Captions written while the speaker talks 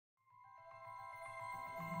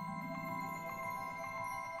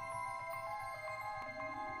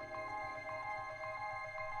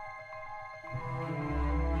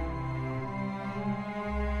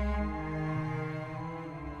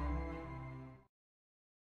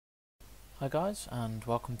Hi guys, and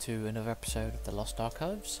welcome to another episode of the Lost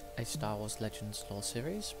Archives, a Star Wars Legends lore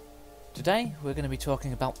series. Today we're going to be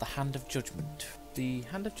talking about the Hand of Judgement. The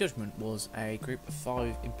Hand of Judgement was a group of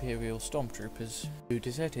 5 Imperial stormtroopers who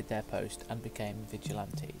deserted their post and became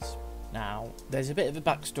Vigilantes. Now, there's a bit of a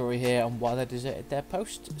backstory here on why they deserted their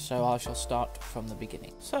post, so I shall start from the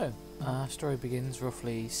beginning. So, our story begins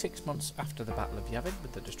roughly 6 months after the Battle of Yavin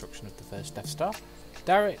with the destruction of the first Death Star.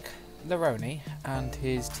 Darek Leroni and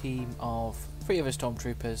his team of 3 other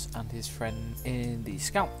stormtroopers and his friend in the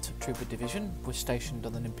Scout Trooper Division were stationed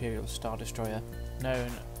on an Imperial Star Destroyer known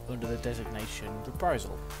under the designation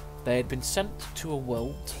Reprisal. They had been sent to a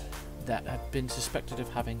world that had been suspected of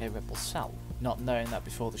having a rebel cell, not knowing that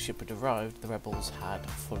before the ship had arrived the rebels had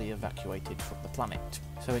fully evacuated from the planet.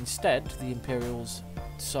 So instead the Imperials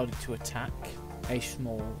decided to attack a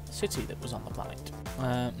small city that was on the planet.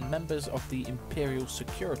 Members of the Imperial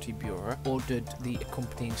Security Bureau ordered the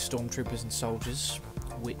accompanying stormtroopers and soldiers,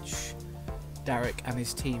 which Darek and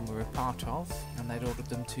his team were a part of, and they'd ordered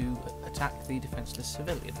them to attack the defenceless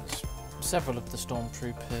civilians. Several of the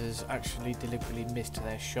stormtroopers actually deliberately missed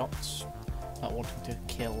their shots, not wanting to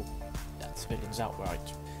kill civilians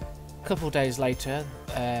outright. A couple of days later,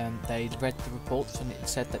 they read the reports and it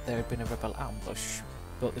said that there had been a rebel ambush,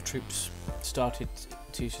 but the troops started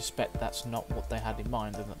to suspect that's not what they had in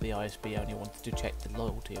mind and that the ISB only wanted to check the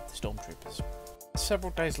loyalty of the stormtroopers.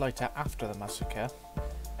 Several days later after the massacre,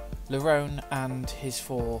 Lerone and his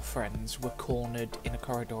 4 friends were cornered in a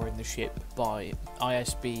corridor in the ship by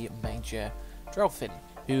ISB Major Drelfin,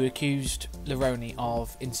 who accused Lerone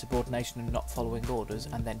of insubordination and not following orders,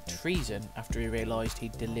 and then treason after he realised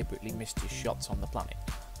he'd deliberately missed his shots on the planet,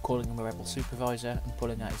 calling him a rebel supervisor and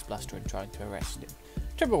pulling out his blaster and trying to arrest him.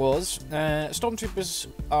 Trouble was, stormtroopers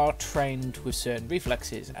are trained with certain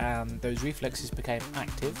reflexes, and those reflexes became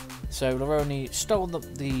active, so Lerone stole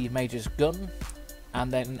the Major's gun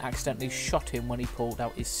and then accidentally shot him when he pulled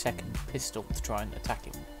out his second pistol to try and attack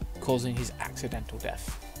him, causing his accidental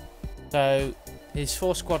death. So his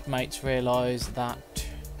 4 squad mates realise that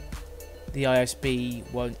the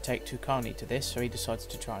ISB won't take too kindly to this, so he decides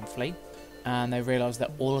to try and flee, and they realise that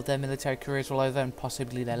all of their military careers will over and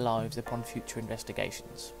possibly their lives upon future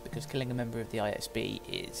investigations, because killing a member of the ISB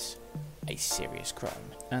is a serious crime,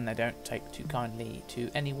 and they don't take too kindly to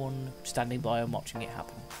anyone standing by and watching it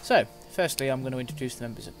happen. So, firstly I'm going to introduce the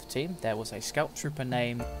members of the team. There was a scout trooper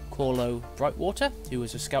named Corlo Brightwater, who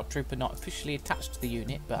was a scout trooper not officially attached to the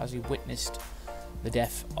unit, but as he witnessed the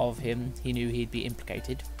death of him, he knew he'd be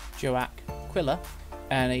implicated. Joak Quiller,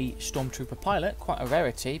 and a stormtrooper pilot, quite a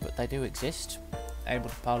rarity, but they do exist, able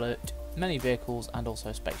to pilot many vehicles and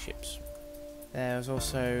also spaceships. There was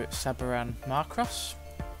also Sabaran Marcros,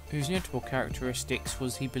 whose notable characteristics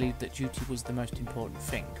was he believed that duty was the most important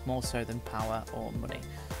thing, more so than power or money.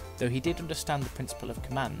 Though he did understand the principle of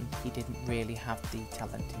command, he didn't really have the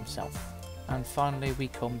talent himself. And finally we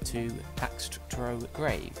come to Taxtro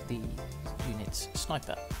Grave, the unit's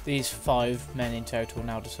sniper. These 5 men in total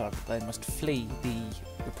now decide that they must flee the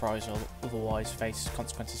reprisal, otherwise face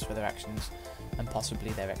consequences for their actions and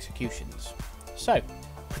possibly their executions. So,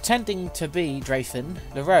 pretending to be Drafin,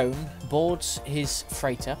 Lerone boards his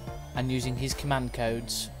freighter and using his command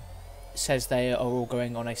codes says they are all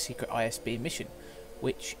going on a secret ISB mission,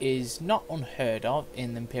 which is not unheard of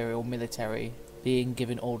in the Imperial military, being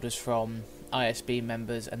given orders from ISB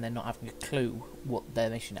members and then not having a clue what their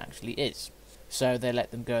mission actually is. So they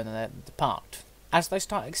let them go and then let them depart. As they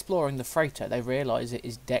start exploring the freighter, they realise it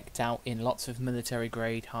is decked out in lots of military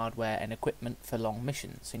grade hardware and equipment for long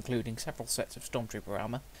missions, including several sets of stormtrooper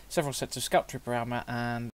armour, several sets of scout trooper armour,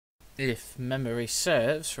 and, if memory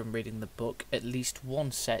serves from reading the book, at least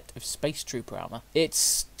 1 set of space trooper armour.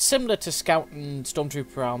 It's similar to scout and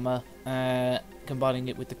stormtrooper armour, combining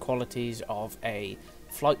it with the qualities of a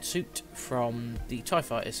flight suit from the TIE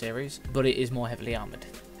Fighter series, but it is more heavily armoured.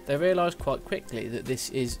 They realise quite quickly that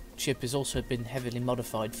this ship has also been heavily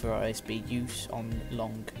modified for ISB use on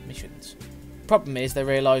long missions. Problem is, they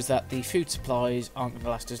realise that the food supplies aren't going to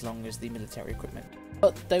last as long as the military equipment.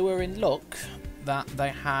 But they were in luck that they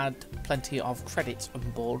had plenty of credits on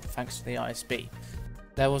board thanks to the ISB.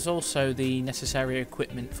 There was also the necessary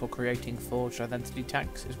equipment for creating forged identity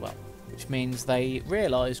tags as well, which means they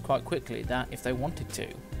realised quite quickly that if they wanted to,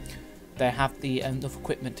 they have enough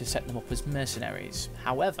equipment to set them up as mercenaries.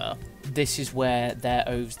 However, this is where their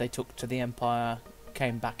oaths they took to the Empire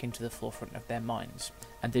came back into the forefront of their minds,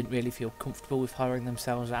 and didn't really feel comfortable with hiring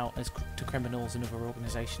themselves out to criminals and other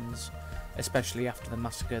organisations, especially after the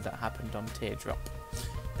massacre that happened on Teardrop.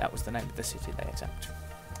 That was the name of the city they attacked.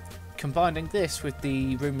 Combining this with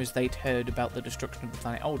the rumours they'd heard about the destruction of the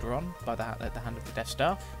planet Alderaan by at the hand of the Death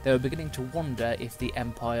Star, they were beginning to wonder if the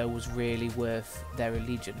Empire was really worth their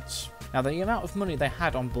allegiance. Now, the amount of money they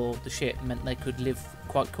had on board the ship meant they could live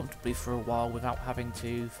quite comfortably for a while without having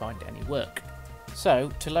to find any work. So,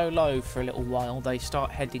 to low for a little while, they start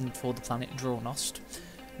heading for the planet Drornost,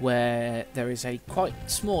 where there is a quite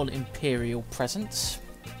small Imperial presence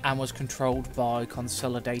and was controlled by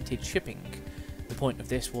consolidated shipping. The point of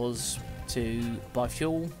this was to buy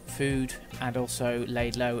fuel, food, and also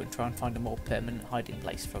lay low and try and find a more permanent hiding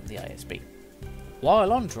place from the ISB.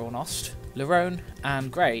 While on Drornost, Lerone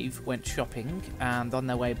and Grave went shopping, and on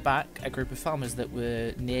their way back, a group of farmers that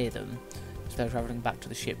were near them, as they were travelling back to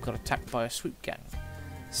the ship, got attacked by a swoop gang.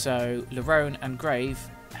 So Lerone and Grave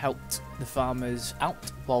helped the farmers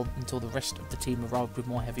out until the rest of the team arrived with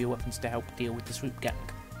more heavier weapons to help deal with the swoop gang.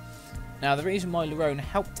 Now, the reason why Lerone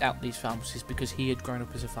helped out these farmers is because he had grown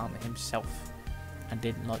up as a farmer himself and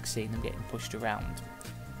didn't like seeing them getting pushed around.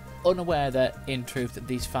 Unaware that, in truth, that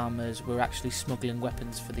these farmers were actually smuggling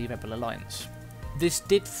weapons for the Rebel Alliance. This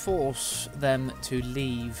did force them to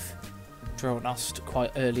leave Drornost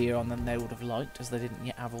quite earlier on than they would have liked, as they didn't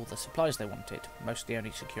yet have all the supplies they wanted, mostly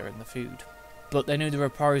only securing the food. But they knew the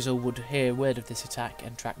reprisal would hear word of this attack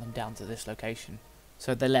and track them down to this location,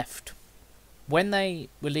 so they left. When they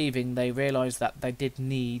were leaving, they realised that they did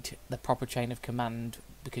need the proper chain of command,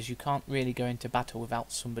 because you can't really go into battle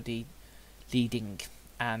without somebody leading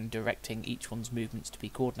and directing each one's movements to be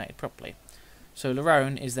coordinated properly. So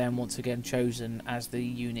Lerone is then once again chosen as the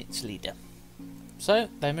unit's leader. So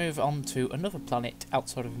they move on to another planet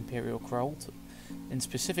outside of Imperial Kroll, and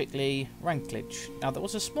specifically Ranklage. Now, there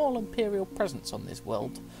was a small Imperial presence on this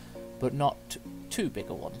world, but not too big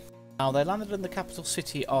a one. Now, they landed in the capital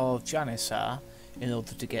city of Janissar in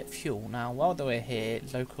order to get fuel. Now, while they were here,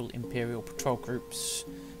 local Imperial patrol groups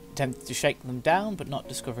attempted to shake them down, but not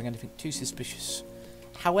discovering anything too suspicious.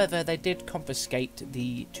 However, they did confiscate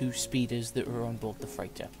the 2 speeders that were on board the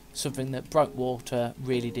freighter, something that Brightwater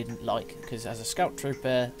really didn't like, because as a scout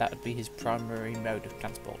trooper, that would be his primary mode of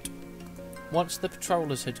transport. Once the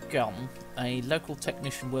patrollers had gone, a local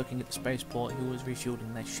technician working at the spaceport who was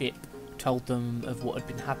refueling their ship told them of what had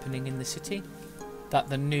been happening in the city, that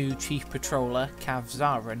the new chief patroller, Cav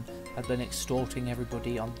Zarin, had been extorting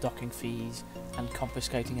everybody on docking fees and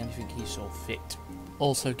confiscating anything he saw fit,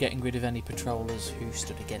 also getting rid of any patrollers who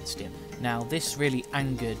stood against him. Now, this really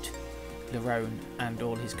angered Lerone and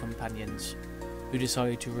all his companions, who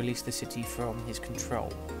decided to release the city from his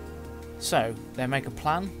control. So, they make a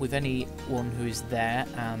plan with anyone who is there,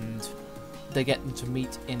 and they get them to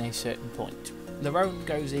meet in a certain point. Lerone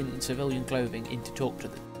goes in civilian clothing in to talk to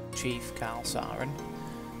the chief, Cav Zarin,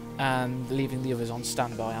 and leaving the others on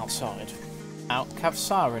standby outside. Now, Cav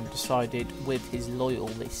Zarin decided with his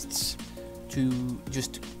loyalists to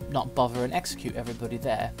just not bother and execute everybody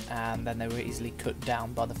there, and then they were easily cut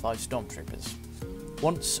down by the 5 stormtroopers.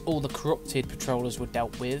 Once all the corrupted patrollers were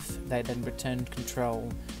dealt with, they then returned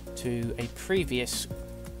control to a previous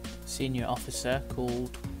senior officer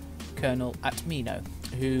called Colonel Atmino,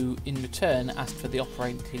 who in return asked for the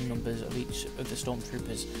operating numbers of each of the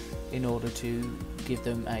stormtroopers in order to give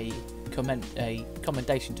them a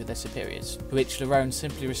commendation to their superiors, to which Lerone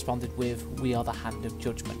simply responded with, "We are the Hand of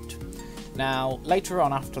Judgement." Now, later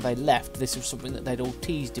on after they left, this was something that they'd all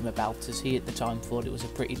teased him about, as he at the time thought it was a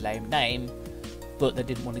pretty lame name, but they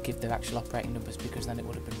didn't want to give their actual operating numbers because then it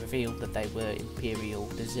would have been revealed that they were Imperial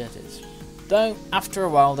deserters. Though, after a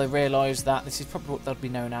while they realised that this is probably what they'd be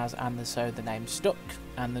known as, and so the name stuck,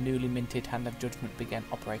 and the newly minted Hand of Judgement began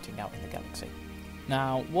operating out in the galaxy.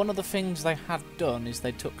 Now, one of the things they had done is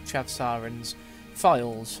they took Cav Zarin's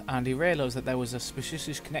files, and he realised that there was a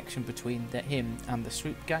suspicious connection between him and the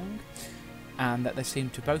Swoop Gang, and that they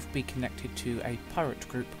seemed to both be connected to a pirate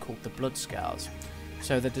group called the Blood Scars.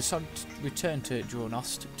 So they decided to return to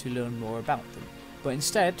Drornost to learn more about them. But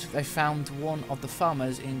instead, they found one of the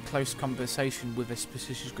farmers in close conversation with a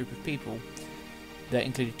suspicious group of people that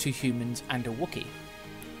included 2 humans and a Wookiee.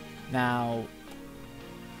 Now,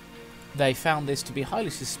 they found this to be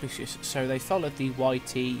highly suspicious, so they followed the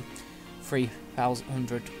YT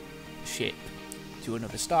 3100 ship to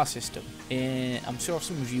another star system. I'm sure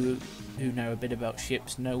some of you who know a bit about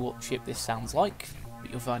ships know what ship this sounds like,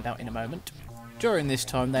 but you'll find out in a moment. During this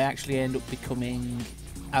time, they actually end up becoming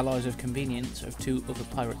allies of convenience of 2 other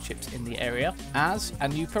pirate ships in the area,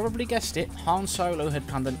 and you probably guessed it, Han Solo had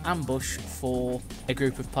planned an ambush for a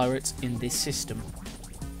group of pirates in this system.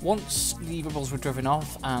 Once the rebels were driven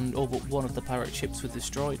off and all but one of the pirate ships was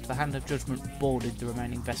destroyed, the Hand of Judgement boarded the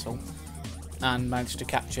remaining vessel and managed to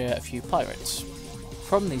capture a few pirates.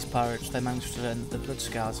 From these pirates, they managed to learn that the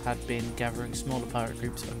Bloodscars had been gathering smaller pirate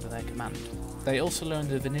groups under their command. They also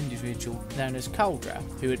learned of an individual known as Caldra,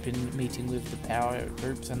 who had been meeting with the pirate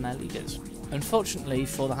groups and their leaders. Unfortunately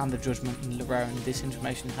for the Hand of Judgement and Lerone, this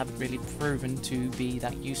information hadn't really proven to be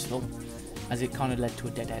that useful, as it kind of led to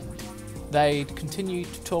a dead end. They'd continued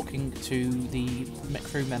talking to the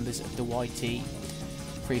crew members of the YT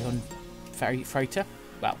 300 freighter,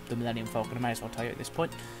 well, the Millennium Falcon, I may as well tell you at this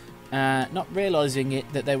point, not realising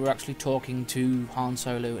that they were actually talking to Han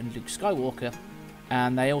Solo and Luke Skywalker,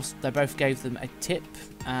 and they both gave them a tip,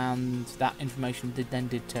 and that information did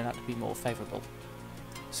turn out to be more favourable.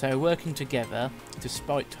 So working together,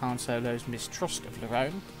 despite Han Solo's mistrust of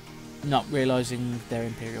Lerone, not realising their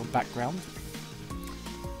Imperial background,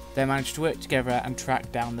 they managed to work together and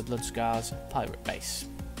track down the Bloodscars' pirate base.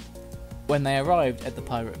 When they arrived at the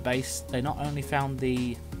pirate base, they not only found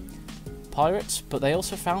the pirates, but they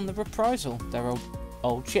also found the Reprisal, their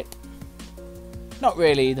old ship. Not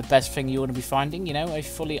really the best thing you want to be finding, you know, a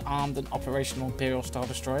fully armed and operational Imperial Star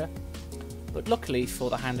Destroyer. But luckily for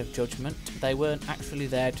the Hand of Judgement, they weren't actually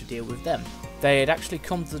there to deal with them. They had actually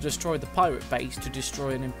come to destroy the pirate base to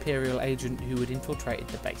destroy an Imperial agent who had infiltrated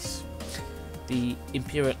the base. The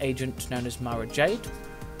Imperial agent known as Mara Jade.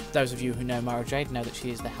 Those of you who know Mara Jade know that she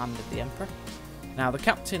is the hand of the Emperor. Now, the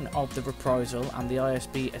captain of the Reprisal and the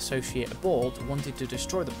ISB associate aboard wanted to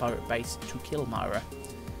destroy the pirate base to kill Mara,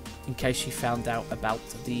 in case she found out about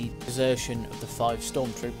the desertion of the 5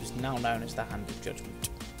 stormtroopers now known as the Hand of Judgement.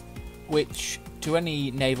 Which, to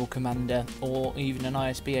any naval commander or even an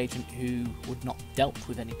ISB agent who would not dealt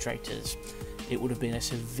with any traitors, it would have been a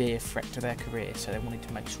severe threat to their career, so they wanted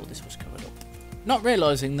to make sure this was covered up. Not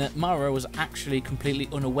realising that Mara was actually completely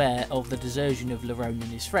unaware of the desertion of Lerone and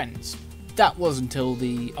his friends. That was until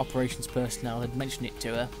the operations personnel had mentioned it to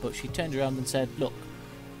her, but she turned around and said, "Look,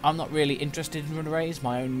 I'm not really interested in runnaways,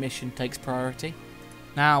 my own mission takes priority."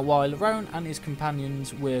 Now, while Lerone and his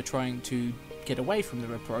companions were trying to get away from the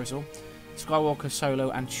Reprisal, Skywalker,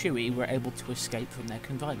 Solo and Chewie were able to escape from their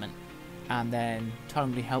confinement, and then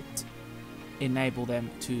timely helped enable them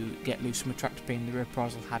to get loose from a tractor beam the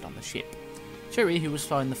Reprisal had on the ship. Chewie, who was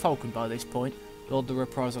flying the Falcon by this point, lured the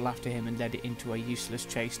Reprisal after him and led it into a useless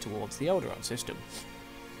chase towards the Alderaan system.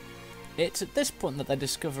 It's at this point that they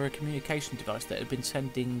discover a communication device that had been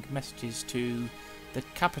sending messages to the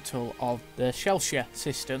capital of the Shelsha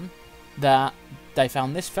system that they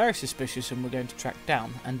found this very suspicious and were going to track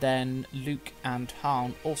down, and then Luke and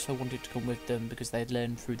Han also wanted to come with them because they had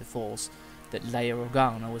learned through the Force that Leia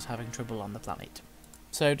Organa was having trouble on the planet.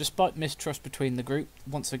 So despite mistrust between the group,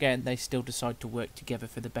 once again they still decide to work together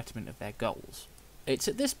for the betterment of their goals. It's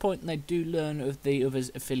at this point they do learn of the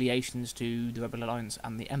others' affiliations to the Rebel Alliance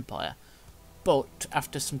and the Empire, but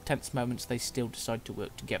after some tense moments they still decide to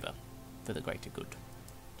work together for the greater good.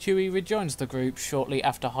 Chewie rejoins the group shortly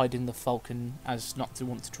after hiding the Falcon as not to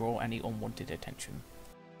want to draw any unwanted attention.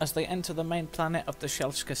 As they enter the main planet of the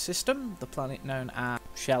Shelska system, the planet known as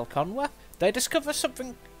Shel Conwa, they discover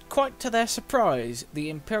something quite to their surprise: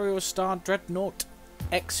 the Imperial Star Dreadnought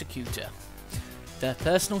Executor, the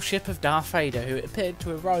personal ship of Darth Vader, who appeared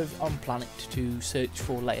to arrive on planet to search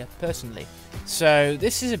for Leia personally. So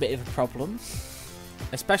this is a bit of a problem,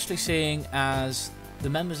 especially seeing as the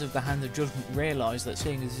members of the Hand of Judgement realise that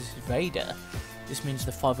seeing as this is Vader, this means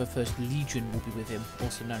the 501st Legion will be with him,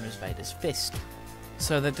 also known as Vader's Fist.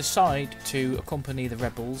 So they decide to accompany the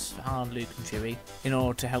rebels, Han, Luke and Chewie, in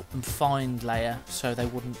order to help them find Leia so they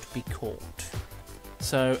wouldn't be caught.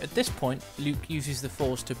 So at this point, Luke uses the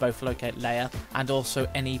Force to both locate Leia and also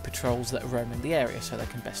any patrols that are roaming the area so they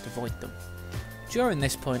can best avoid them. During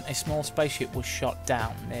this point, a small spaceship was shot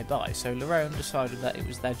down nearby, so Lerone decided that it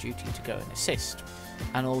was their duty to go and assist,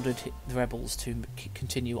 and ordered the rebels to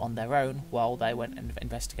continue on their own while they went and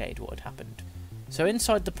investigated what had happened. So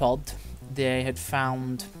inside the pod, they had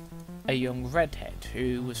found a young redhead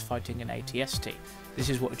who was fighting an ATST. This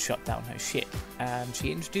is what had shot down her ship, and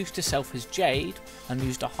she introduced herself as Jade and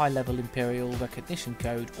used a high-level Imperial recognition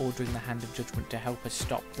code ordering the Hand of Judgement to help her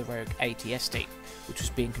stop the rogue ATST, which was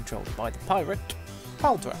being controlled by the pirate,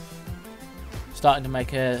 Caldra. Starting to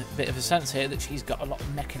make a bit of a sense here that she's got a lot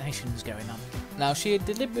of machinations going on. Now, she had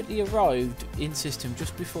deliberately arrived in system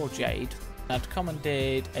just before Jade, and had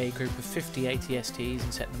commandeered a group of 50 ATSTs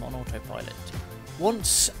and set them on autopilot.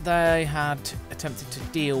 Once they had attempted to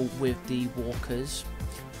deal with the walkers,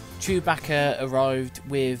 Chewbacca arrived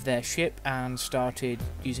with their ship and started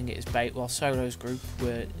using it as bait, while Solo's group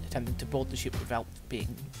were attempting to board the ship without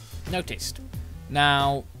being noticed.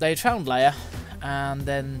 Now, they had found Leia, and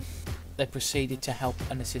then they proceeded to help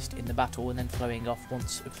and assist in the battle, and then flowing off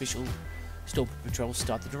once official Stormtrooper patrols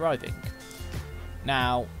started arriving.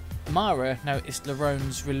 Now, Mara noticed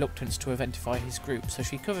Larone's reluctance to identify his group, so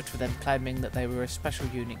she covered for them, claiming that they were a special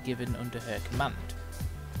unit given under her command.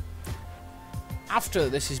 After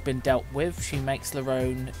this has been dealt with, she makes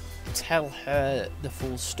Larone tell her the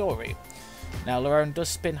full story. Now, Larone does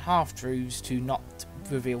spin half-truths to not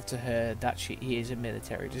reveal to her that he is a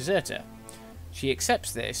military deserter. She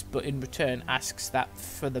accepts this, but in return asks that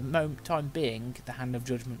for the time being, the Hand of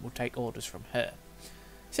Judgement will take orders from her.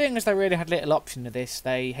 Seeing as they really had little option to this,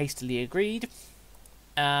 they hastily agreed,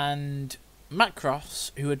 and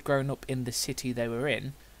Macross, who had grown up in the city they were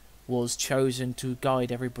in, was chosen to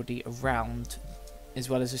guide everybody around, as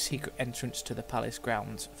well as a secret entrance to the palace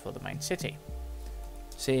grounds for the main city,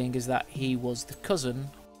 seeing as that he was the cousin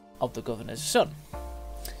of the governor's son.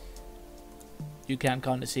 You can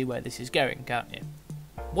kind of see where this is going, can't you?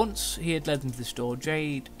 Once he had led them to the store,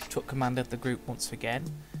 Jade took command of the group once again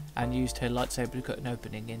and used her lightsaber to cut an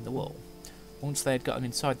opening in the wall. Once they had gotten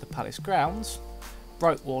inside the palace grounds,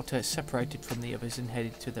 Brightwater separated from the others and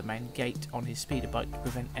headed to the main gate on his speeder bike to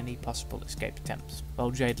prevent any possible escape attempts,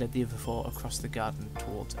 while Jade led the other four across the garden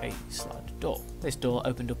towards a sliding door. This door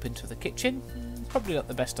opened up into the kitchen. Probably not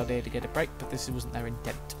the best idea to get a break, but this wasn't their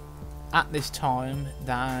intent. At this time,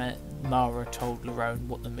 that Mara told Larone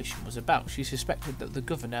what the mission was about. She suspected that the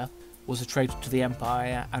governor was a traitor to the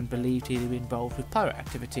Empire and believed he had been involved with pirate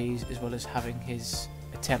activities, as well as having his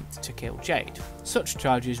attempt to kill Jade. Such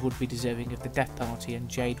charges would be deserving of the death penalty, and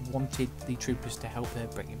Jade wanted the troopers to help her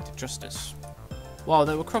bring him to justice. While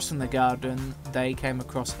they were crossing the garden, they came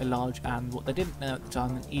across a large and, what they didn't know at the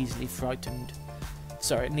time, an easily flammable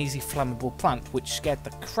plant, which scared the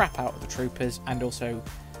crap out of the troopers and also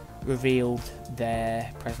revealed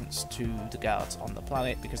their presence to the guards on the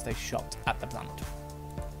planet because they shot at the plant.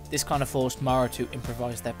 This kind of forced Mara to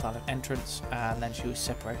improvise their planet entrance, and then she was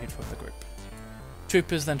separated from the group.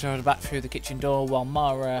 Troopers then travelled back through the kitchen door while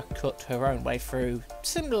Mara cut her own way through,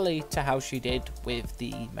 similarly to how she did with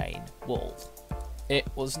the main wall. It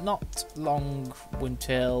was not long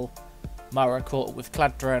until Mara caught up with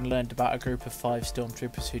Cladra and learned about a group of 5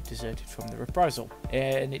 stormtroopers who deserted from the reprisal,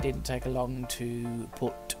 and it didn't take long to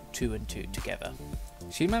put 2 and 2 together.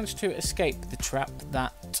 She managed to escape the trap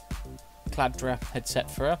that Cladra had set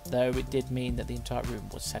for her, though it did mean that the entire room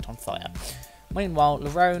was set on fire. Meanwhile,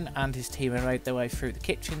 Larone and his team had made their way through the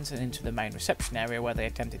kitchens and into the main reception area, where they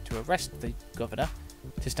attempted to arrest the governor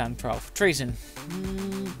to stand trial for treason.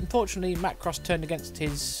 Unfortunately, Macross had turned against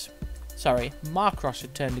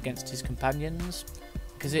his companions,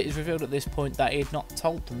 because it is revealed at this point that he had not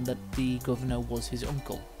told them that the governor was his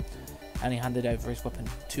uncle, and he handed over his weapon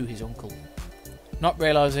to his uncle, not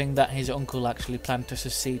realising that his uncle actually planned to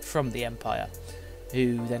secede from the Empire,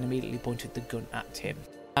 who then immediately pointed the gun at him.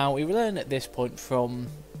 Now, we learn at this point from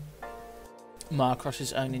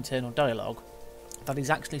Macross's own internal dialogue that he's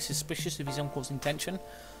actually suspicious of his uncle's intention,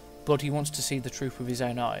 but he wants to see the truth with his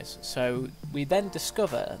own eyes. So we then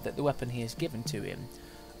discover that the weapon he has given to him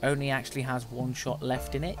only actually has 1 shot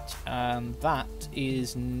left in it, and that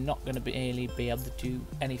is not going to be able to do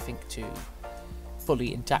anything to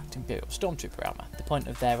fully intact Imperial Stormtrooper armour. The point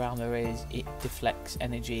of their armour is it deflects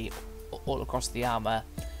energy all across the armour.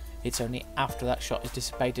 It's only after that shot is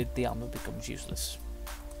dissipated the armour becomes useless.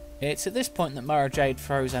 It's at this point that Mara Jade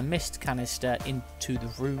throws a mist canister into the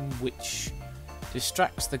room, which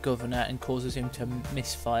distracts the governor and causes him to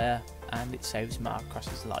misfire, and it saves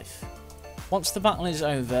Macross's life. Once the battle is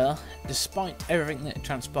over, despite everything that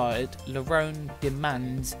transpired, Larone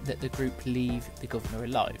demands that the group leave the governor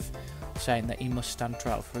alive, saying that he must stand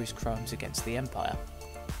trial for his crimes against the Empire.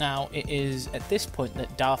 Now, it is at this point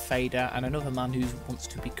that Darth Vader and another man who wants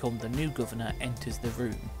to become the new governor enters the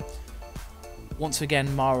room. Once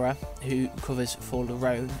again, Mara, who covers for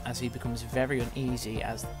Larone, as he becomes very uneasy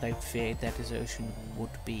as they feared their desertion would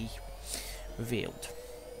be revealed.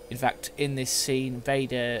 In fact, in this scene,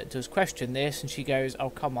 Vader does question this, and she goes, "Oh,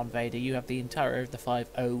 come on, Vader, you have the entire of the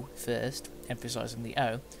 5-0 first," emphasising the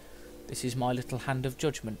O. "This is my little Hand of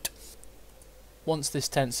Judgement." Once this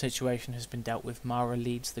tense situation has been dealt with, Mara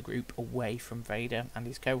leads the group away from Vader and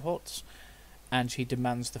his cohorts, and she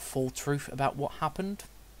demands the full truth about what happened.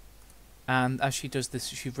 And as she does this,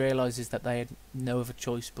 she realises that they had no other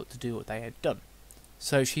choice but to do what they had done.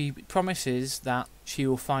 So she promises that she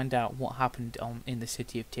will find out what happened in the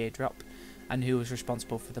city of Teardrop and who was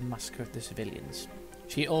responsible for the massacre of the civilians.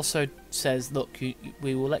 She also says, "Look,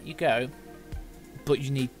 we will let you go, but you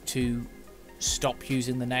need to stop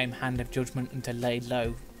using the name Hand of Judgement and to lay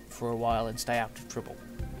low for a while and stay out of trouble."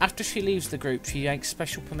 After she leaves the group, she makes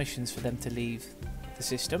special permissions for them to leave the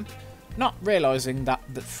system, not realising that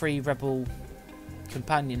the 3 rebel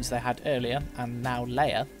companions they had earlier, and now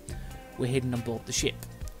Leia, were hidden on board the ship.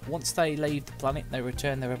 Once they leave the planet, they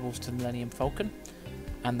return the rebels to the Millennium Falcon,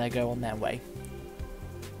 and they go on their way.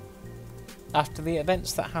 After the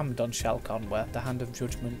events that happened on Shell Conway, the Hand of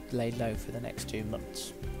Judgement laid low for the next 2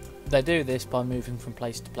 months. They do this by moving from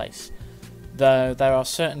place to place, though there are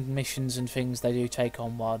certain missions and things they do take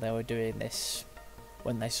on while they were doing this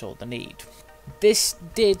when they saw the need. This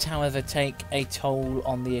did, however, take a toll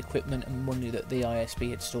on the equipment and money that the ISB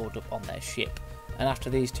had stored up on their ship, and after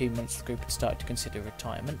these 2 months the group had started to consider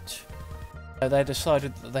retirement. So they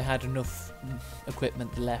decided that they had enough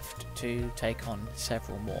equipment left to take on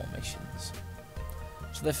several more missions.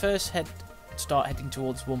 So they first start heading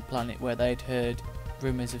towards one planet where they'd heard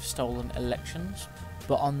rumours of stolen elections,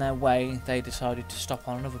 but on their way they decided to stop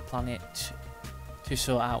on another planet to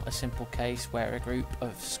sort out a simple case where a group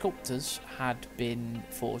of sculptors had been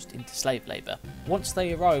forced into slave labour. Once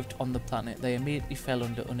they arrived on the planet, they immediately fell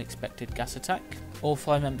under unexpected gas attack. All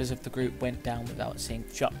 5 members of the group went down without seeing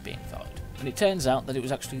a shot being fired. And it turns out that it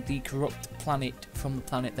was actually the corrupt planet from the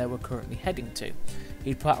planet they were currently heading to.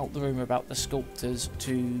 He'd put out the rumour about the sculptors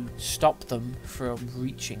to stop them from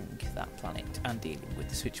reaching that planet and dealing with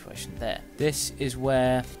the situation there. This is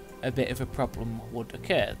where a bit of a problem would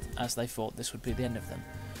occur, as they thought this would be the end of them.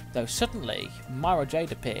 Though suddenly, Mara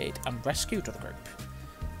Jade appeared and rescued the group.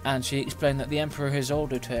 And she explained that the Emperor has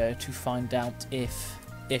ordered her to find out if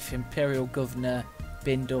Imperial Governor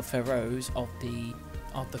Bindor Feroz of the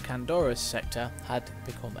Candoras sector had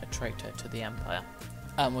become a traitor to the Empire,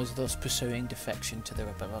 and was thus pursuing defection to the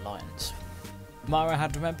Rebel Alliance. Mara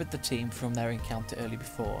had remembered the team from their encounter early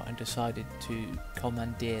before and decided to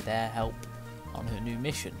commandeer their help on her new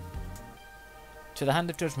mission. To the Hand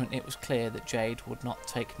of Judgement, it was clear that Jade would not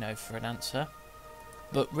take no for an answer,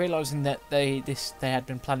 but realising that they had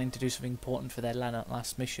been planning to do something important for their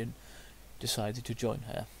last mission, decided to join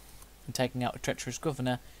her. And taking out a treacherous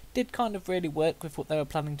governor did kind of really work with what they were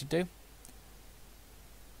planning to do.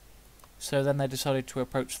 So then they decided to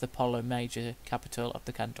approach the Polo Major capital of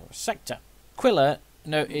the Candoras sector. Quilla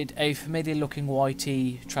noted a familiar looking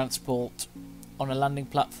YT transport on a landing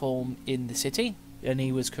platform in the city, and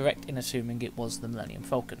he was correct in assuming it was the Millennium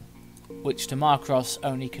Falcon, which to Marcross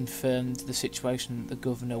only confirmed the situation that the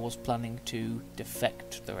governor was planning to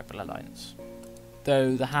defect the Rebel Alliance.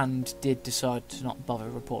 Though the Hand did decide to not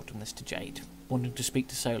bother reporting this to Jade, wanting to speak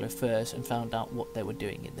to Solo first and found out what they were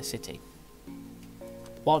doing in the city.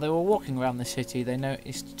 While they were walking around the city, they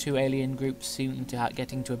noticed 2 alien groups seeming to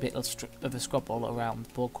get into a bit of a squabble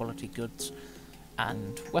around poor quality goods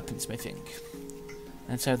and weaponsmithing,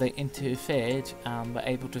 and so they interfered and were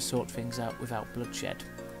able to sort things out without bloodshed.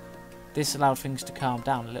 This allowed things to calm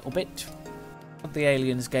down a little bit. The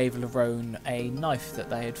aliens gave Lerone a knife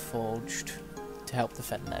that they had forged to help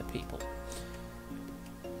defend their people.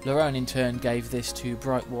 Lerone in turn gave this to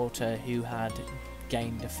Brightwater, who had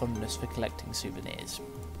gained a fondness for collecting souvenirs.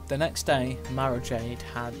 The next day, Mara Jade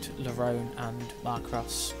had Lerone and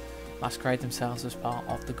Marcross masquerade themselves as part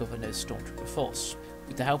of the governor's stormtrooper force.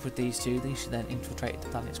 With the help of these two, she then infiltrated the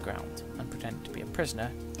planet's ground and pretended to be a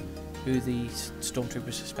prisoner, who the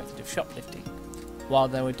stormtroopers suspected of shoplifting. While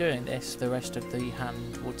they were doing this, the rest of the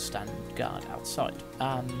Hand would stand guard outside,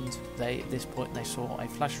 and at this point they saw a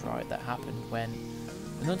flash riot that happened when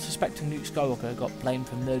an unsuspecting Luke Skywalker got blamed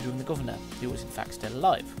for murdering the governor, who was in fact still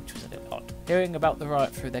alive, which was a little odd. Hearing about the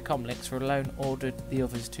riot through their comlinks, Ralone ordered the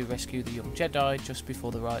others to rescue the young Jedi just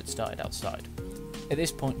before the riot started outside. At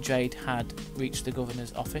this point, Jade had reached the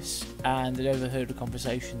governor's office and had overheard a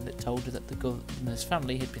conversation that told her that the governor's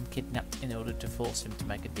family had been kidnapped in order to force him to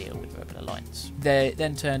make a deal with the Rebel Alliance. It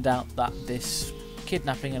then turned out that this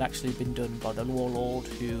kidnapping had actually been done by the warlord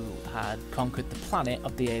who had conquered the planet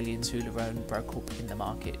of the aliens who Lerone broke up in the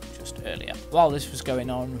market just earlier. While this was going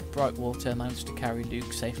on, Brightwater managed to carry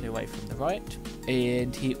Luke safely away from the riot,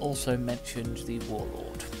 and he also mentioned the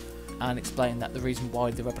warlord and explained that the reason why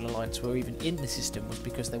the Rebel Alliance were even in the system was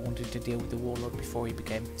because they wanted to deal with the warlord before he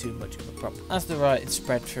became too much of a problem. As the riot had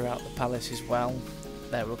spread throughout the palace as well,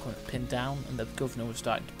 they were kind of pinned down and the governor was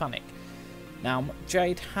starting to panic. Now,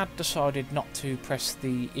 Jade had decided not to press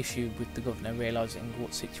the issue with the governor, realising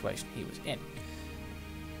what situation he was in.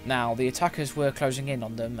 Now, the attackers were closing in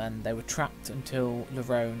on them and they were trapped until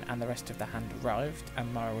Lerone and the rest of the Hand arrived,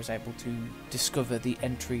 and Mara was able to discover the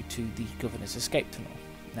entry to the governor's escape tunnel.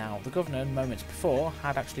 Now, the governor, moments before,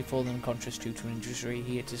 had actually fallen unconscious due to an injury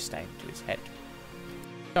he had sustained to his head.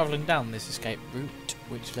 Travelling down this escape route,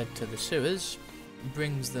 which led to the sewers,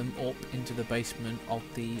 brings them up into the basement of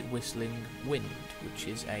the Whistling Wind, which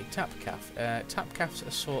is a tap cafe. Tap cafes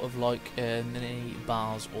are sort of like mini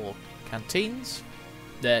bars or canteens,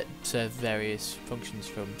 that serve various functions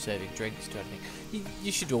from serving drinks to anything.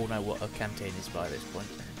 You should all know what a canteen is by this point.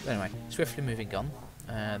 But anyway, swiftly moving on,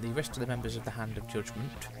 the rest of the members of the Hand of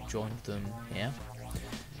Judgement joined them here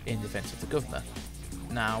in defence of the governor.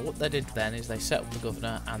 Now, what they did then is they set up the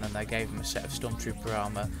governor and then they gave him a set of stormtrooper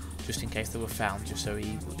armour just in case they were found, just so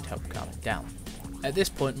he would help calm him down. At this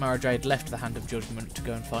point, Moreira had left the Hand of Judgement to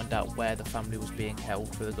go and find out where the family was being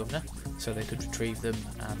held for the governor, so they could retrieve them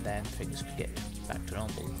and then things could get back to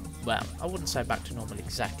normal. Well, I wouldn't say back to normal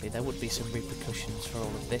exactly, there would be some repercussions for all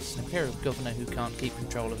of this. An Imperial governor who can't keep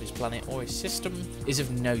control of his planet or his system is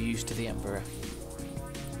of no use to the Emperor.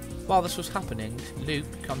 While this was happening, Luke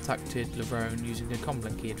contacted Lerone using a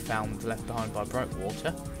comlink he had found left behind by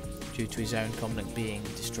Brightwater, due to his own comlink being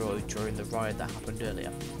destroyed during the riot that happened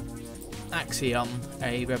earlier. Axion,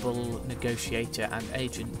 a rebel negotiator and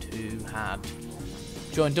agent who had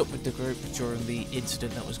joined up with the group during the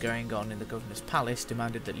incident that was going on in the governor's palace,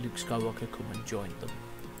 demanded that Luke Skywalker come and join them.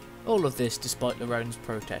 All of this despite Lerone's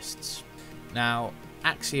protests. Now,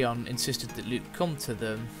 Axion insisted that Luke come to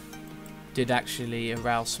them, did actually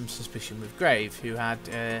arouse some suspicion with Grave, who had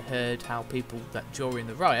heard how people that during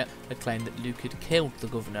the riot had claimed that Luke had killed the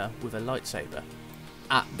governor with a lightsaber.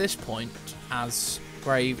 At this point, as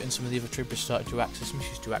Grave and some of the other troopers started to act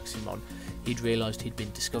suspicious to Aximon, he'd realised he'd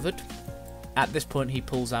been discovered. At this point, he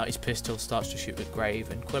pulls out his pistol, starts to shoot at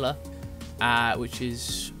Grave and Quilla, which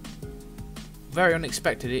is very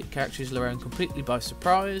unexpected. It catches Lerone completely by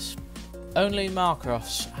surprise. Only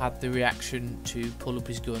Marcos had the reaction to pull up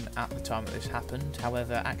his gun at the time that this happened.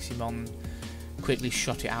 However, Aximon quickly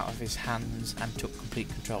shot it out of his hands and took complete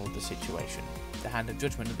control of the situation. The Hand of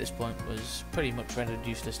Judgement at this point was pretty much rendered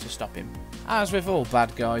useless to stop him. As with all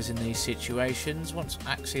bad guys in these situations, once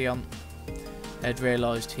Axion had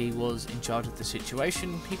realised he was in charge of the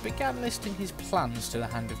situation, he began listing his plans to the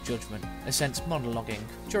Hand of Judgement, a sense monologuing.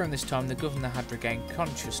 During this time, the governor had regained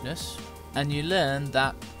consciousness, and you learn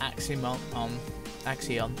that Axion,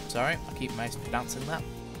 sorry, I keep mispronouncing that.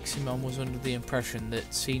 Aximon was under the impression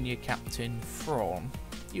that Senior Captain Thrawn,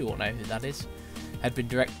 you all know who that is, had been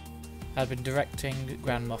directing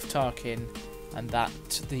Grand Moff Tarkin, and that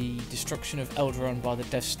the destruction of Eldaron by the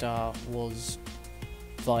Death Star was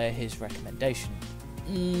via his recommendation.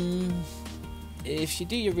 If you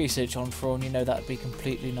do your research on Thrawn, you know that would be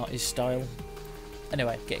completely not his style.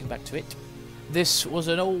 Anyway, getting back to it. This was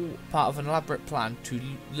all part of an elaborate plan to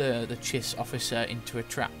lure the Chiss officer into a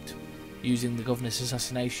trap, using the governor's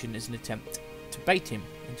assassination as an attempt to bait him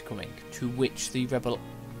into coming, to which the rebel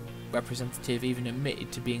representative even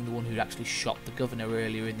admitted to being the one who'd actually shot the governor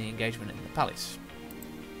earlier in the engagement in the palace.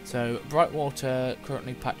 So Brightwater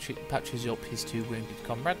currently patches up his two wounded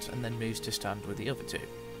comrades and then moves to stand with the other two.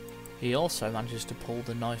 He also manages to pull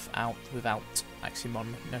the knife out without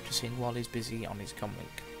Aximon noticing while he's busy on his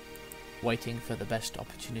comlink, waiting for the best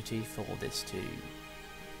opportunity for this to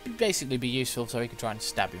basically be useful so he could try and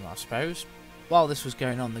stab him, I suppose. While this was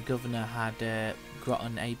going on, the governor had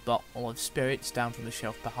gotten a bottle of spirits down from the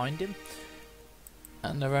shelf behind him,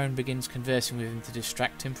 and Lerone begins conversing with him to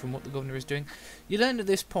distract him from what the governor is doing. You learn at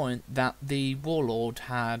this point that the warlord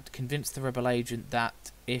had convinced the rebel agent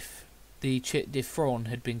that if Thrawn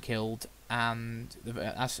had been killed and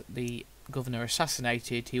the governor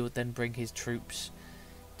assassinated, he would then bring his troops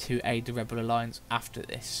to aid the rebel alliance after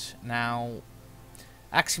this. Now,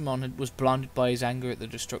 Aximon was blinded by his anger at the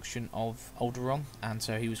destruction of Alderaan, and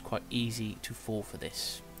so he was quite easy to fall for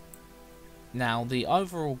this. Now, the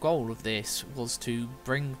overall goal of this was to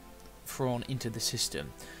bring Thrawn into the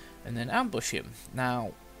system and then ambush him.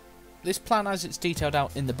 Now, this plan, as it's detailed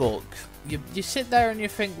out in the book, you sit there and you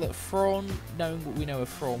think that Thrawn, knowing what we know of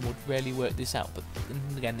Thrawn, would really work this out, but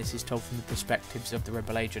again, this is told from the perspectives of the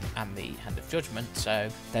rebel agent and the Hand of Judgement, so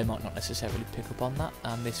they might not necessarily pick up on that,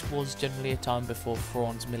 and this was generally a time before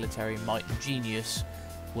Thrawn's military might and genius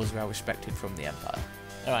was well respected from the Empire.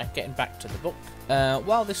 Alright, getting back to the book.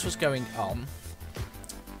 While this was going on,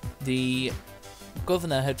 the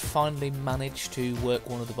governor had finally managed to work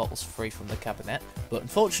one of the bottles free from the cabinet, but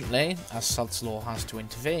unfortunately, as Sod's Law has to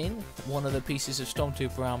intervene, one of the pieces of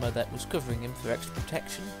Stormtrooper armour that was covering him for extra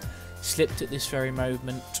protection slipped at this very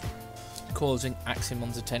moment, causing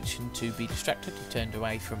Aximon's attention to be distracted. He turned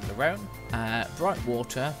away from Lerone.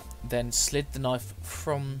 Brightwater then slid the knife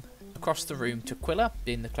from across the room to Quilla,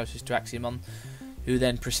 being the closest to Aximon, who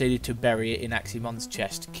then proceeded to bury it in Aximon's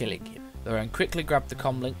chest, killing him. Lerone quickly grabbed the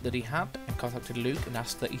comlink that he had and contacted Luke and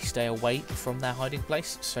asked that he stay away from their hiding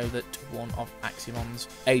place so that one of Aximon's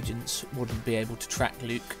agents wouldn't be able to track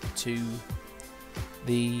Luke to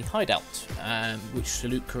the hideout, which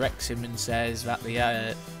Luke corrects him and says that the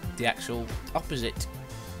actual opposite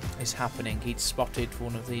is happening, he'd spotted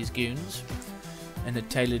one of these goons and had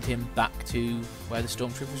tailored him back to where the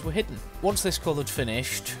stormtroopers were hidden. Once this call had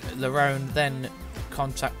finished, Lerone then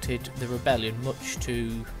contacted the rebellion, much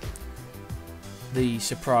to the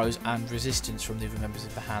surprise and resistance from the other members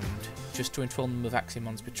of the Hand, just to inform them of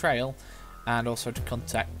Aximon's betrayal, and also to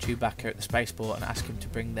contact Chewbacca at the spaceport and ask him to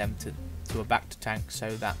bring them to a Bacta tank so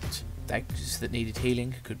that those that needed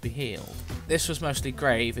healing could be healed. This was mostly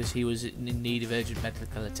grave, as he was in need of urgent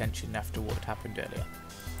medical attention after what had happened earlier.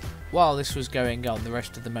 While this was going on, the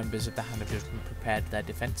rest of the members of the Hand of Judgement prepared their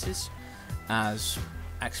defences, as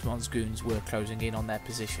Aximon's goons were closing in on their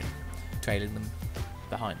position, trailing them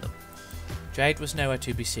behind them. Jade was nowhere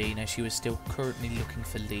to be seen, as she was still currently looking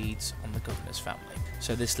for leads on the Governor's family,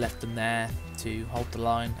 so this left them there to hold the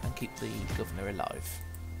line and keep the Governor alive.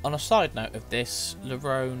 On a side note of this,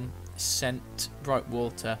 Lerone sent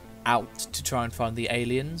Brightwater out to try and find the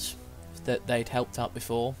aliens that they'd helped out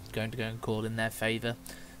before, going to go and call in their favour,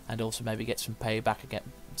 and also maybe get some payback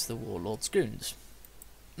against the Warlord's goons.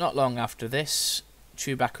 Not long after this,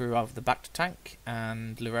 Chewbacca arrived at the Bacta tank,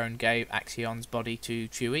 and Lerone gave Axion's body to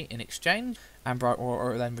Chewie in exchange, and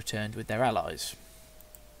Brightwater then returned with their allies.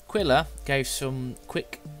 Quilla gave some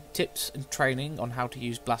quick tips and training on how to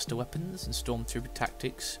use blaster weapons and stormtrooper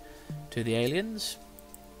tactics to the aliens.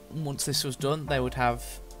 Once this was done, they would have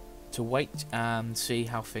to wait and see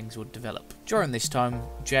how things would develop. During this time,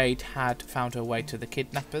 Jade had found her way to the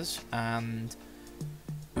kidnappers and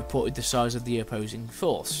reported the size of the opposing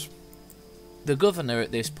force. The Governor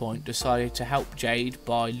at this point decided to help Jade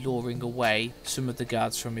by luring away some of the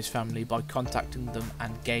guards from his family by contacting them,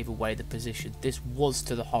 and gave away the position. This was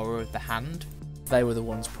to the horror of the Hand. They were the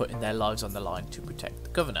ones putting their lives on the line to protect the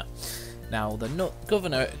Governor. Now, the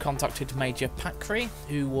Governor contacted Major Pakri,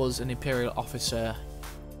 who was an Imperial officer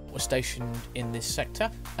was stationed in this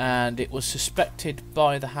sector, and it was suspected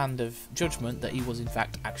by the Hand of Judgement that he was in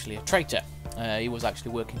fact actually a traitor. He was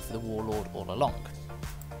actually working for the Warlord all along.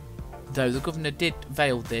 Though the Governor did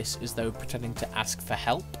veil this as though pretending to ask for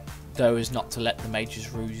help, though as not to let the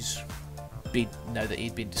Major's ruse know that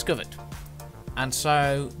he'd been discovered. And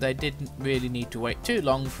so they didn't really need to wait too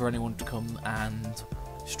long for anyone to come and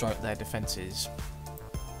strike their defences.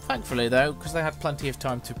 Thankfully though, because they had plenty of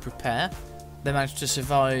time to prepare, they managed to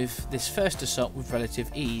survive this first assault with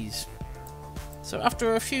relative ease. So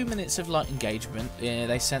after a few minutes of light engagement,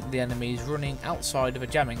 they sent the enemies running outside of a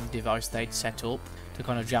jamming device they'd set up to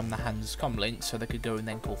kind of jam the Hand's comlink so they could go and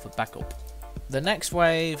then call for backup. The next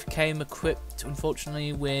wave came equipped,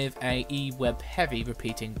 unfortunately, with a E-Web Heavy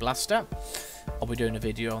repeating blaster. I'll be doing a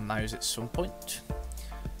video on those at some point.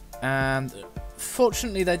 And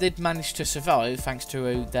fortunately they did manage to survive thanks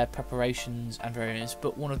to their preparations and various,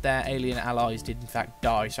 but one of their alien allies did in fact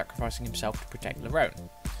die, sacrificing himself to protect Lerone.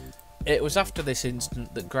 It was after this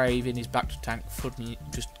incident that Grave in his Bacta tank suddenly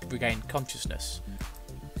just regained consciousness.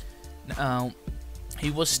 Now, he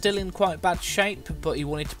was still in quite bad shape, but he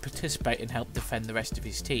wanted to participate and help defend the rest of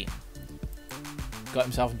his team. Got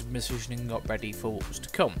himself into position and got ready for what was to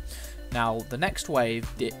come. Now, the next wave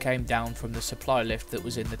came down from the supply lift that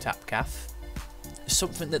was in the Tap Caf,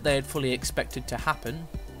 something that they had fully expected to happen,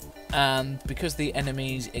 and because the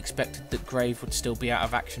enemies expected that Grave would still be out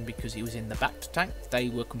of action because he was in the Bacta tank, they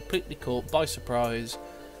were completely caught by surprise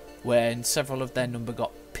when several of their number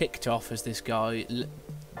got picked off as this guy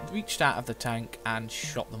reached out of the tank and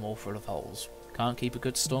shot them all full of holes. Can't keep a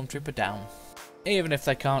good stormtrooper down. Even if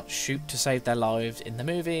they can't shoot to save their lives in the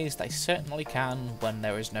movies, they certainly can when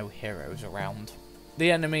there is no heroes around. The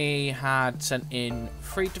enemy had sent in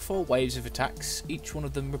 3 to 4 waves of attacks, each one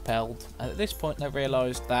of them repelled, and at this point they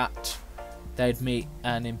realised that they'd meet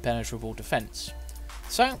an impenetrable defence.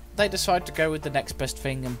 So they decided to go with the next best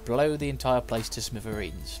thing and blow the entire place to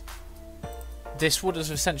smithereens. This would have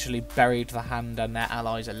essentially buried the Hand and their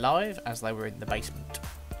allies alive as they were in the basement.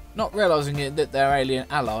 Not realising it that their alien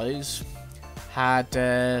allies had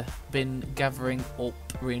been gathering up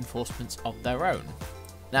reinforcements of their own.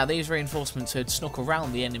 Now these reinforcements had snuck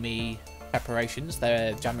around the enemy preparations,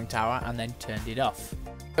 their jamming tower, and then turned it off.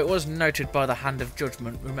 It was noted by the Hand of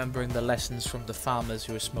Judgement, remembering the lessons from the farmers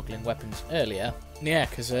who were smuggling weapons earlier. Yeah,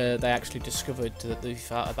 because they actually discovered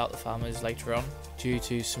about the farmers later on, due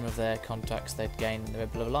to some of their contacts they'd gained in the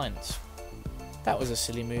Rebel Alliance. That was a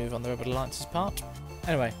silly move on the Rebel Alliance's part.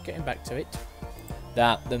 Anyway, getting back to it.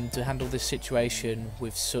 That them to handle this situation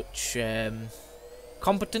with such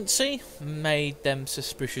competency made them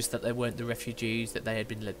suspicious that they weren't the refugees that they had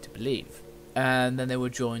been led to believe. And then they were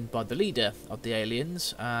joined by the leader of the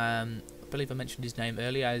aliens, I believe I mentioned his name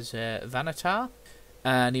earlier as Vanatar,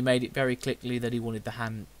 and he made it very clear that he wanted the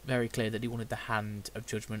Hand of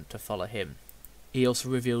Judgement to follow him. He also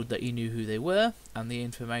revealed that he knew who they were, and the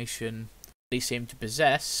information they seemed to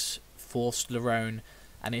possess forced Lerone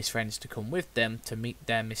and his friends to come with them to meet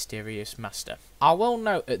their mysterious master. I will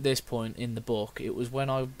note at this point in the book, it was when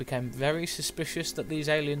I became very suspicious that these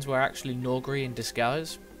aliens were actually Norgri in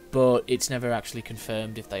disguise, but it's never actually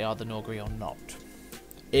confirmed if they are the Norgri or not.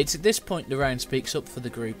 It's at this point Lerone speaks up for the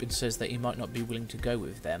group and says that he might not be willing to go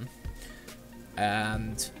with them,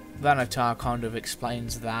 and Vanatar kind of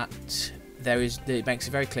explains that it makes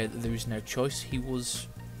it very clear that there is no choice. He was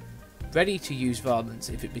ready to use violence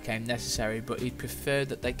if it became necessary, but he'd prefer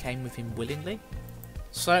that they came with him willingly.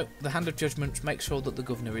 So the Hand of Judgement makes sure that the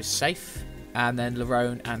governor is safe, and then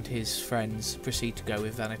Lerone and his friends proceed to go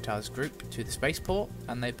with Vanatar's group to the spaceport,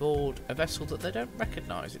 and they board a vessel that they don't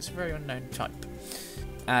recognise. It's a very unknown type.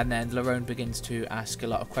 And then Lerone begins to ask a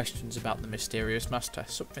lot of questions about the mysterious master,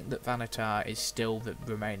 something that Vanatar is still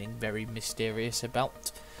remaining very mysterious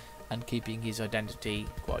about, and keeping his identity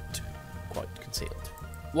quite concealed.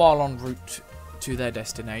 While en route to their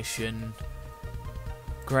destination,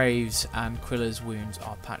 Graves and Quilla's wounds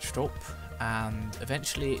are patched up, and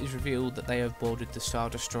eventually it is revealed that they have boarded the Star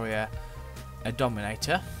Destroyer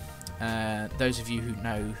Dominator. Those of you who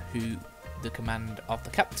know who the command of the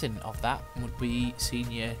captain of that would be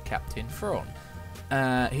Senior Captain Thrawn.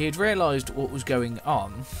 He had realised what was going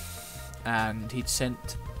on, and he'd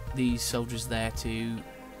sent these soldiers there to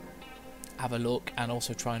have a look and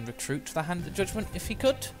also try and recruit the Hand of Judgement if he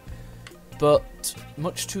could. But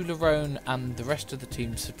much to Lerone and the rest of the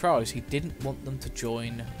team's surprise, he didn't want them to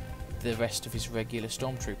join the rest of his regular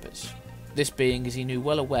stormtroopers. This being as he knew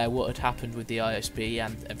well aware what had happened with the ISB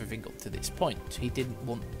and everything up to this point. He didn't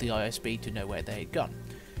want the ISB to know where they had gone.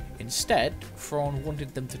 Instead, Thrawn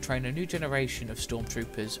wanted them to train a new generation of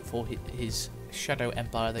stormtroopers for his shadow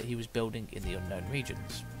empire that he was building in the unknown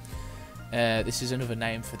regions. This is another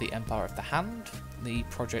name for the Empire of the Hand, the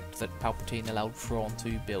project that Palpatine allowed Thrawn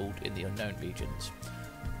to build in the unknown regions.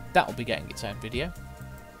 That will be getting its own video.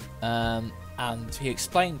 And he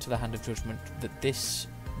explained to the Hand of Judgement that this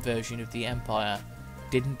version of the Empire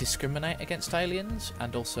didn't discriminate against aliens,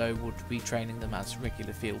 and also would be training them as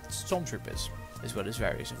regular field stormtroopers, as well as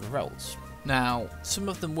various other roles. Now, some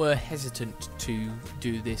of them were hesitant to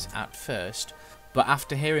do this at first, but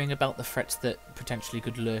after hearing about the threats that potentially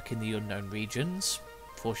could lurk in the unknown regions,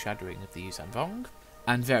 foreshadowing of the Yuuzhan Vong,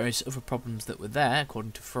 and various other problems that were there,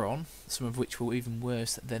 according to Thrawn, some of which were even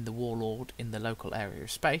worse than the Warlord in the local area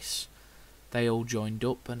of space, they all joined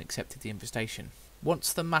up and accepted the invitation.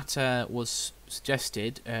 Once the matter was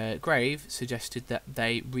suggested, Grave suggested that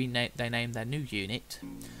they name their new unit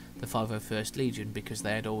the 501st Legion, because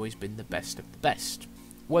they had always been the best of the best.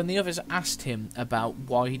 When the others asked him about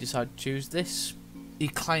why he decided to choose this, he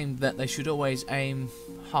claimed that they should always aim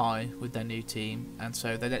high with their new team, and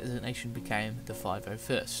so their designation became the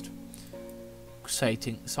 501st,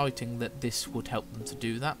 citing that this would help them to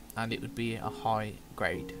do that, and it would be a high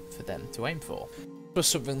grade for them to aim for. It was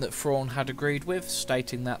something that Thrawn had agreed with,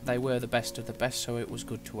 stating that they were the best of the best, so it was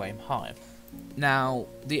good to aim high. Now,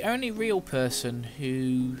 the only real person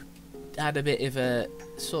who had a bit of a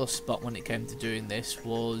sore spot when it came to doing this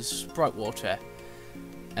was Brightwater.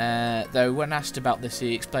 Though when asked about this,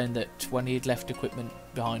 he explained that when he had left equipment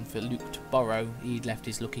behind for Luke to borrow, he'd left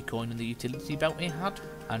his lucky coin in the utility belt he had,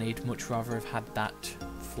 and he'd much rather have had that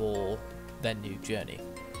for their new journey.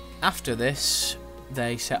 After this,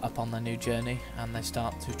 they set up on their new journey, and they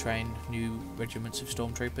start to train new regiments of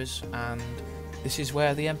stormtroopers, and this is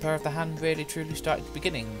where the Empire of the Hand really truly started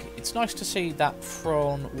beginning. It's nice to see that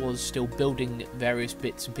Thrawn was still building various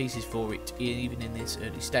bits and pieces for it, even in this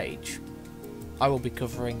early stage. I will be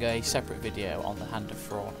covering a separate video on the Hand of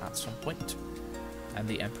Thrawn at some point, and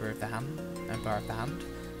the Empire of the Hand.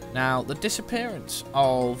 Now, the disappearance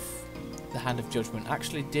of the Hand of Judgement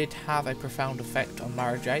actually did have a profound effect on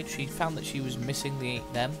Mara Jade. She found that she was missing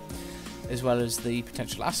them, as well as the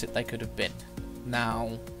potential asset they could have been.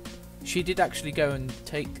 Now, she did actually go and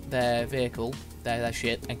take their vehicle, their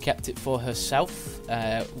ship, and kept it for herself,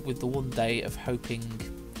 with the one day of hoping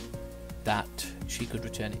that she could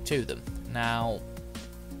return it to them. Now,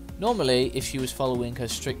 normally, if she was following her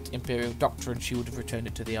strict Imperial doctrine, she would have returned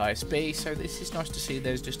it to the ISB, so this is nice to see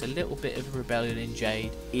there's just a little bit of rebellion in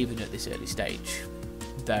Jade, even at this early stage,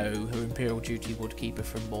 though her Imperial duty would keep her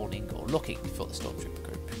from mourning or looking for the Stormtrooper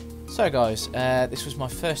group. So guys, this was my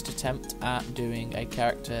first attempt at doing a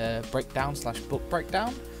character breakdown / book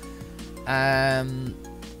breakdown.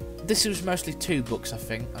 This was mostly 2 books, I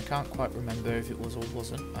think. I can't quite remember if it was or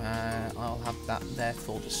wasn't. I'll have that there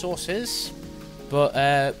for the sources.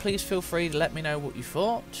 But please feel free to let me know what you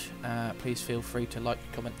thought. Please feel free to like,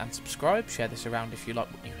 comment and subscribe. Share this around if you like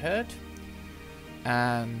what you heard.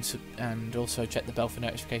 and also check the bell for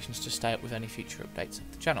notifications to stay up with any future updates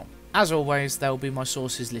of the channel. As always, there will be my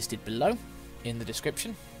sources listed below in the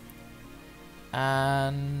description.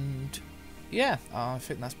 And yeah, I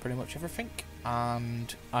think that's pretty much everything,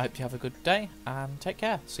 and I hope you have a good day and take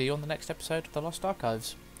care. See you on the next episode of the Lost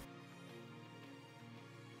Archives.